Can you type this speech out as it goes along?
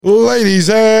Ladies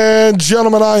and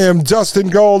gentlemen, I am Dustin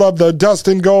Gold of the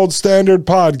Dustin Gold Standard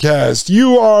Podcast.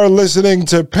 You are listening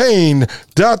to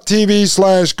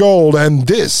Pain.tv/gold, and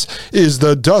this is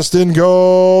the Dustin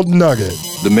Gold Nugget.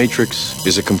 The Matrix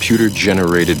is a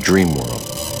computer-generated dream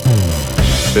world,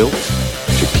 built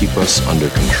to keep us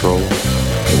under control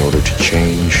in order to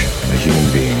change a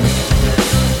human being.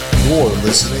 You're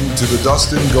listening to the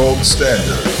Dustin Gold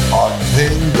Standard on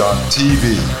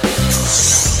Pain.tv.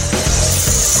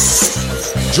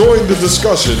 Join the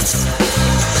discussion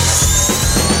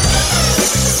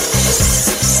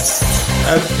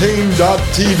at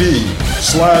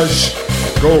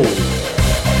Pain.tv/gold.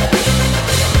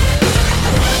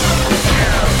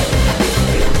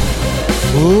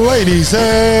 Ladies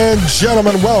and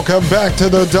gentlemen, welcome back to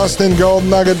the Dustin Gold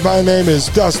Nugget. My name is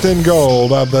Dustin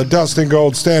Gold of the Dustin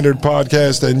Gold Standard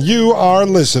Podcast, and you are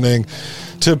listening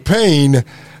to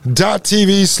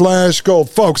Pain.tv/gold.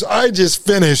 Folks, I just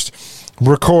finished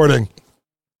recording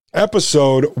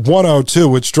episode 102,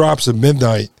 which drops at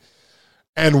midnight.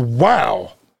 And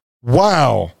wow,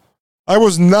 I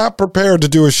was not prepared to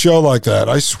do a show like that.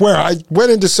 I swear, I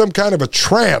went into some kind of a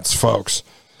trance, folks.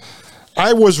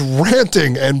 I was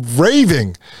ranting and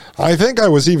raving. I think I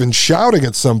was even shouting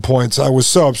at some points. I was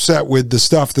so upset with the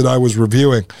stuff that I was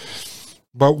reviewing.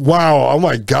 But wow, oh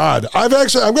my God. I'm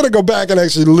going to go back and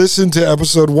actually listen to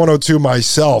episode 102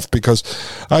 myself, because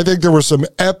I think there were some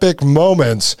epic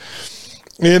moments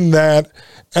in that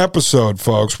episode,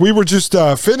 folks. We were just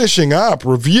finishing up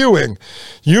reviewing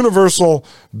Universal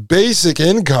Basic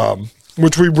Income,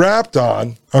 which we wrapped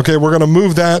on. Okay, we're going to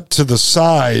move that to the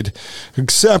side,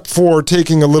 except for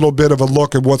taking a little bit of a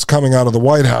look at what's coming out of the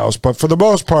White House. But for the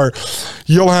most part,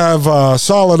 you'll have a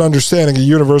solid understanding of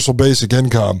Universal Basic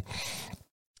Income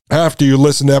after you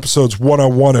listen to episodes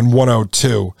 101 and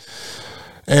 102.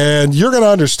 And you're going to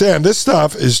understand this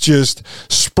stuff is just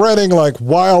spreading like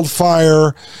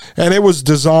wildfire, and it was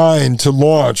designed to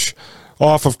launch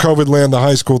off of COVID Land, the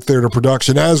high school theater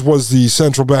production, as was the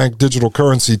central bank digital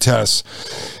currency tests.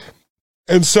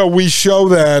 And so we show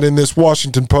that in this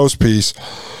Washington Post piece.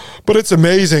 But it's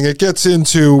amazing. It gets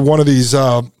into one of these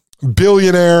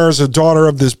billionaires, a daughter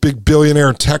of this big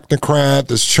billionaire technocrat,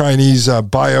 this Chinese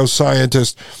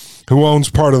bioscientist who owns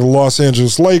part of the Los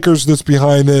Angeles Lakers that's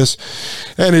behind this.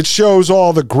 And it shows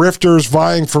all the grifters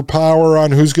vying for power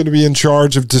on who's going to be in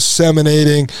charge of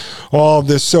disseminating all of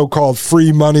this so-called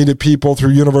free money to people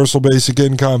through Universal Basic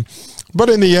Income.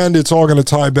 But in the end, it's all going to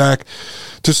tie back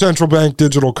to central bank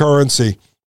digital currency.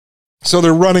 So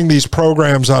they're running these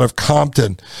programs out of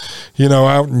Compton,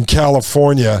 out in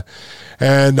California.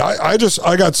 And I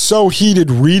got so heated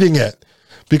reading it,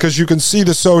 because you can see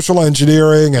the social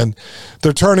engineering, and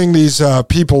they're turning these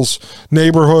people's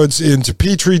neighborhoods into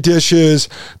petri dishes,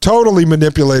 totally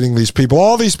manipulating these people.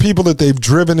 All these people that they've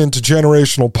driven into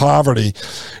generational poverty,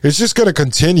 it's just going to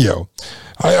continue.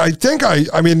 I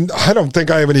don't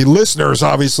think I have any listeners,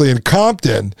 obviously, in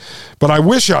Compton, but I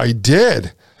wish I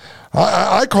did.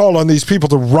 I call on these people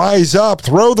to rise up,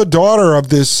 throw the daughter of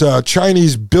this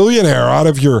Chinese billionaire out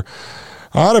of your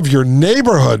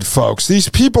neighborhood, folks. These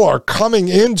people are coming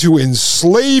in to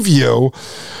enslave you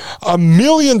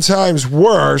 1,000,000 times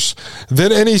worse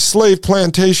than any slave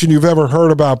plantation you've ever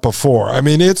heard about before. I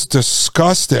mean, it's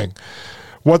disgusting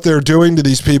what they're doing to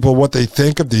these people, what they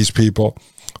think of these people.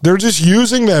 They're just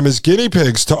using them as guinea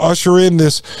pigs to usher in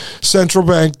this central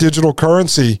bank digital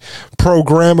currency,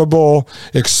 programmable,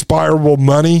 expirable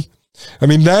money. I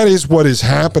mean, that is what is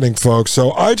happening, folks.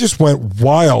 So I just went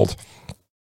wild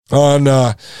on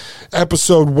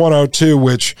episode 102,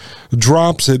 which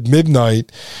drops at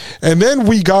midnight. And then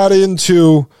we got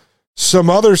into some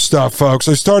other stuff, folks.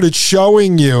 I started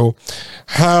showing you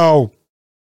how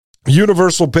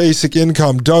Universal Basic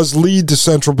Income does lead to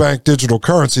central bank digital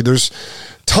currency. There's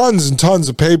tons and tons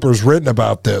of papers written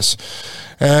about this.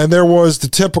 And there was the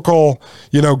typical,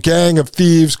 gang of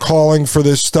thieves calling for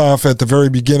this stuff at the very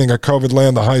beginning of COVID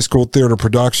Land, the high school theater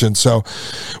production. So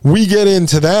we get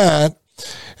into that.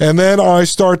 And then I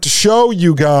start to show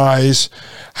you guys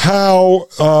how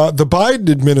the Biden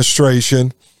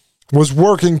administration was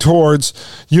working towards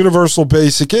Universal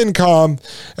Basic Income.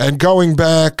 And going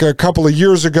back a couple of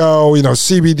years ago,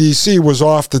 CBDC was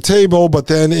off the table. But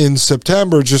then in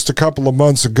September, just a couple of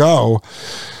months ago,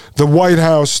 the White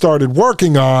House started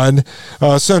working on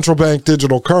central bank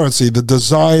digital currency, the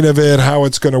design of it, how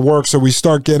it's going to work. So we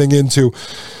start getting into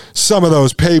some of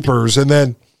those papers. And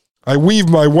then I weave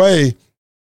my way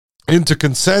into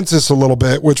Consensus a little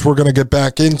bit, which we're going to get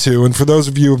back into. And for those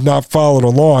of you who have not followed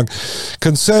along,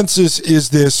 Consensus is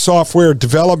this software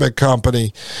development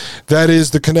company that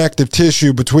is the connective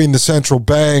tissue between the central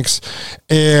banks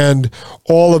and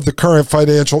all of the current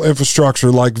financial infrastructure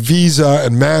like Visa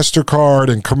and MasterCard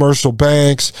and commercial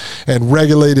banks and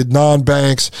regulated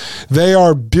non-banks. They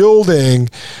are building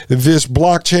this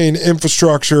blockchain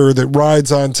infrastructure that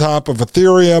rides on top of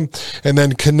Ethereum and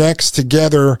then connects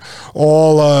together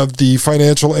all of the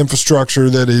financial infrastructure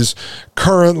that is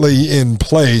currently in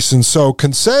place. And so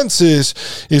Consensus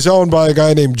is owned by a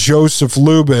guy named Joseph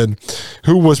Lubin,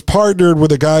 who was partnered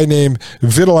with a guy named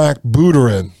Vitalik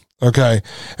Buterin. Okay.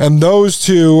 And those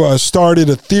two started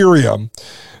Ethereum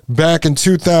back in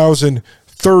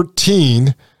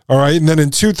 2013. All right. And then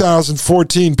in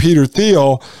 2014, Peter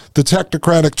Thiel, the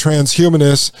technocratic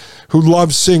transhumanist who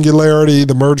loves singularity,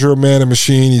 the merger of man and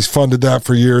machine, he's funded that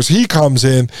for years. He comes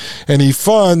in and he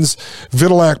funds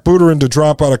Vitalik Buterin to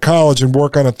drop out of college and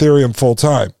work on Ethereum full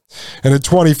time. And in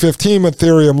 2015,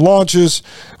 Ethereum launches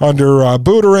under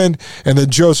Buterin, and then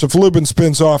Joseph Lubin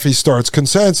spins off. He starts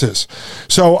Consensus.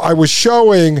 So I was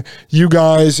showing you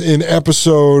guys in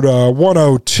episode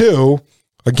 102,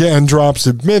 again, drops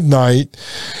at midnight,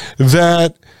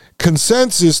 that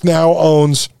Consensus now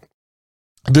owns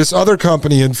this other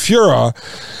company, Infura,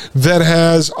 that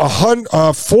has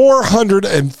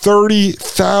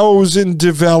 430,000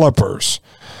 developers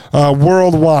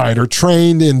worldwide are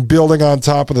trained in building on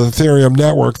top of the Ethereum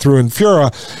network through Infura.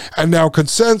 And now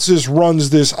Consensus runs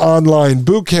this online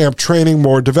boot camp training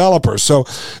more developers. So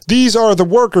these are the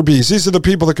worker bees. These are the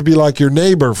people that could be like your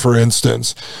neighbor, for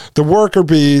instance. The worker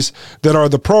bees that are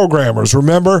the programmers.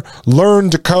 Remember, learn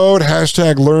to code,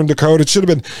 hashtag learn to code. It should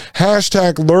have been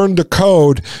hashtag learn to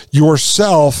code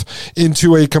yourself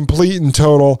into a complete and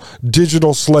total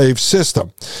digital slave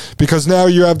system. Because now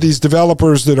you have these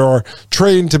developers that are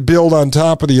trained to build on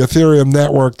top of the Ethereum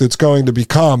network that's going to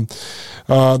become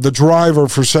the driver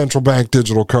for central bank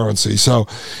digital currency. So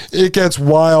it gets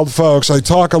wild, folks. I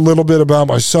talk a little bit about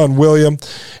my son, William,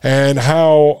 and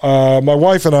how my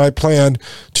wife and I plan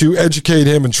to educate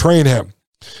him and train him,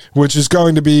 which is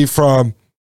going to be from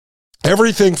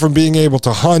everything from being able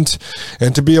to hunt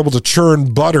and to be able to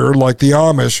churn butter like the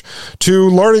Amish to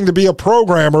learning to be a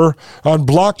programmer on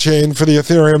blockchain for the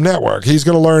Ethereum network. He's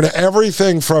going to learn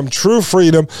everything from true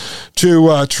freedom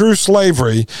to true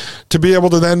slavery to be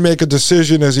able to then make a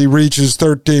decision as he reaches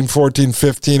 13, 14,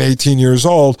 15, 18 years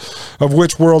old of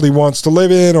which world he wants to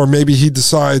live in, or maybe he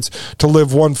decides to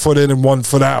live 1 foot in and 1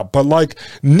 foot out. But like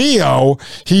Neo,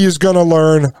 he is going to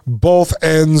learn both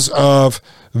ends of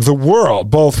the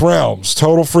world, both realms,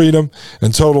 total freedom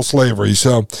and total slavery.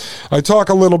 So I talk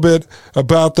a little bit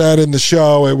about that in the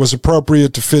show. It was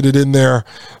appropriate to fit it in there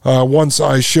once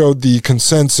I showed the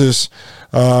Consensus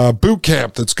boot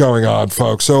camp that's going on,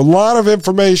 folks. So a lot of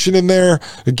information in there.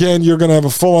 Again, you're going to have a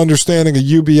full understanding of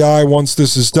UBI once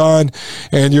this is done,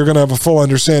 and you're going to have a full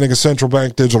understanding of central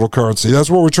bank digital currency. That's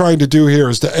what we're trying to do here,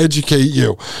 is to educate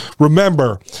you.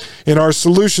 Remember, in our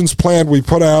solutions plan we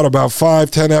put out about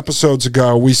 5-10 episodes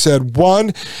ago, we said,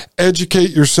 1, educate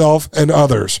yourself and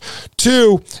others.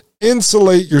 2,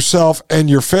 insulate yourself and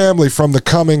your family from the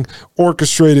coming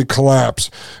orchestrated collapse.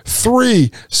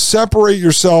 3, separate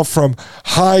yourself from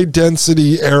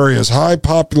high-density areas,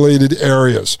 high-populated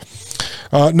areas.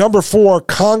 Number 4,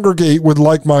 congregate with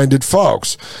like-minded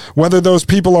folks. Whether those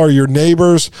people are your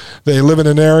neighbors, they live in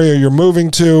an area you're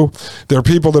moving to, they're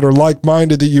people that are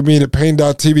like-minded that you meet at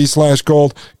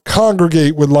pain.tv/gold,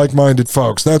 congregate with like-minded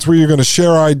folks. That's where you're going to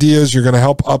share ideas, you're going to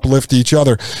help uplift each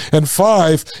other. And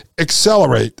 5,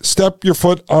 accelerate. Step your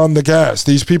foot on the gas.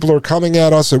 These people are coming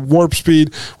at us at warp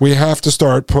speed. We have to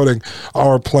start putting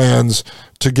our plans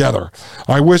together.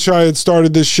 I wish I had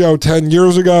started this show 10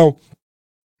 years ago,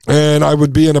 and I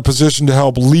would be in a position to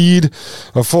help lead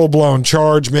a full-blown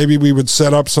charge. Maybe we would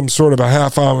set up some sort of a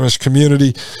half-Amish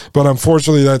community, but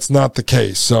unfortunately that's not the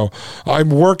case. So I'm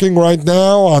working right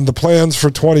now on the plans for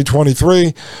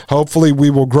 2023. Hopefully we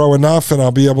will grow enough and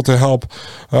I'll be able to help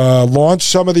launch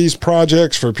some of these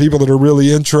projects for people that are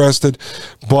really interested.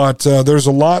 But there's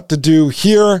a lot to do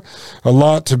here, a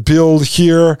lot to build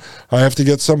here. I have to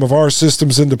get some of our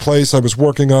systems into place. I was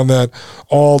working on that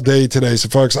all day today. So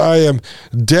folks, I am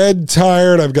dead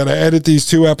tired. I've got to edit these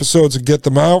 2 episodes and get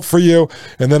them out for you.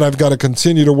 And then I've got to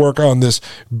continue to work on this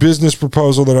business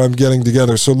proposal that I'm getting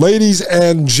together. So ladies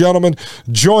and gentlemen,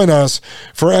 join us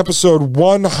for episode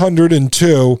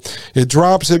 102. It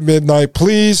drops at midnight.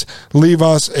 Please leave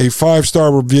us a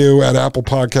 5-star review at Apple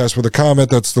Podcasts with a comment.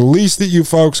 That's the least that you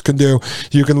folks can do.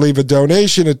 You can leave a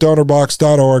donation at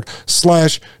donorbox.org/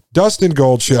 Dustin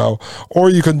Gold Show, or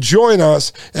you can join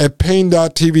us at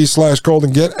pain.tv/gold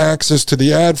and get access to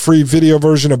the ad-free video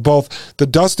version of both the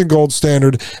Dustin Gold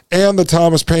Standard and the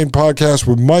Thomas Paine podcast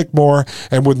with Mike Moore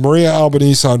and with Maria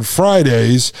Albanese on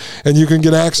Fridays. And you can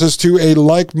get access to a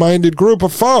like-minded group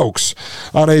of folks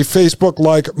on a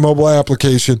Facebook-like mobile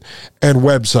application and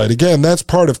website. Again, that's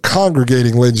part of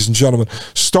congregating, ladies and gentlemen.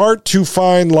 Start to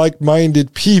find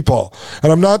like-minded people.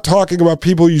 And I'm not talking about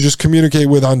people you just communicate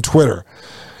with on Twitter.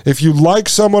 If you like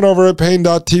someone over at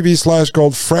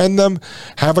pain.tv/gold, friend them,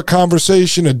 have a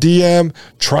conversation, a DM,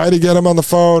 try to get them on the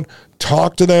phone,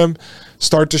 talk to them,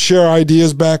 start to share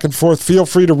ideas back and forth. Feel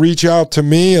free to reach out to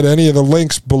me at any of the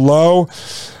links below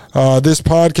this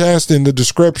podcast in the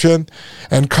description,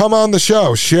 and come on the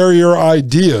show. Share your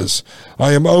ideas.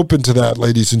 I am open to that,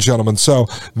 ladies and gentlemen. So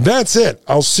that's it.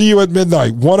 I'll see you at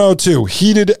midnight. 102,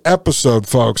 heated episode,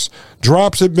 folks.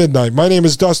 Drops at midnight. My name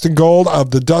is Dustin Gold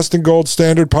of the Dustin Gold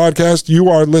Standard Podcast. You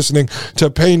are listening to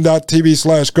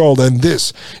pain.tv/gold, and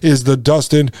this is the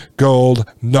Dustin Gold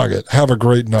Nugget. Have a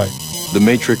great night. The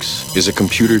Matrix is a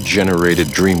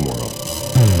computer-generated dream world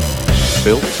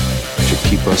built to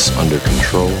keep us under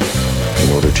control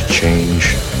in order to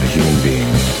change a human being.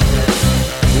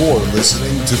 You're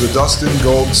listening to the Dustin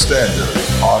Gold Standard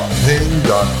on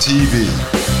Pain.tv.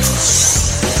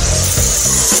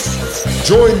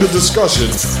 Join the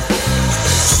discussion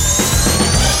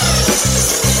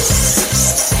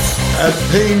at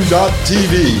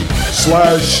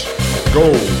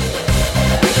Pain.tv/gold.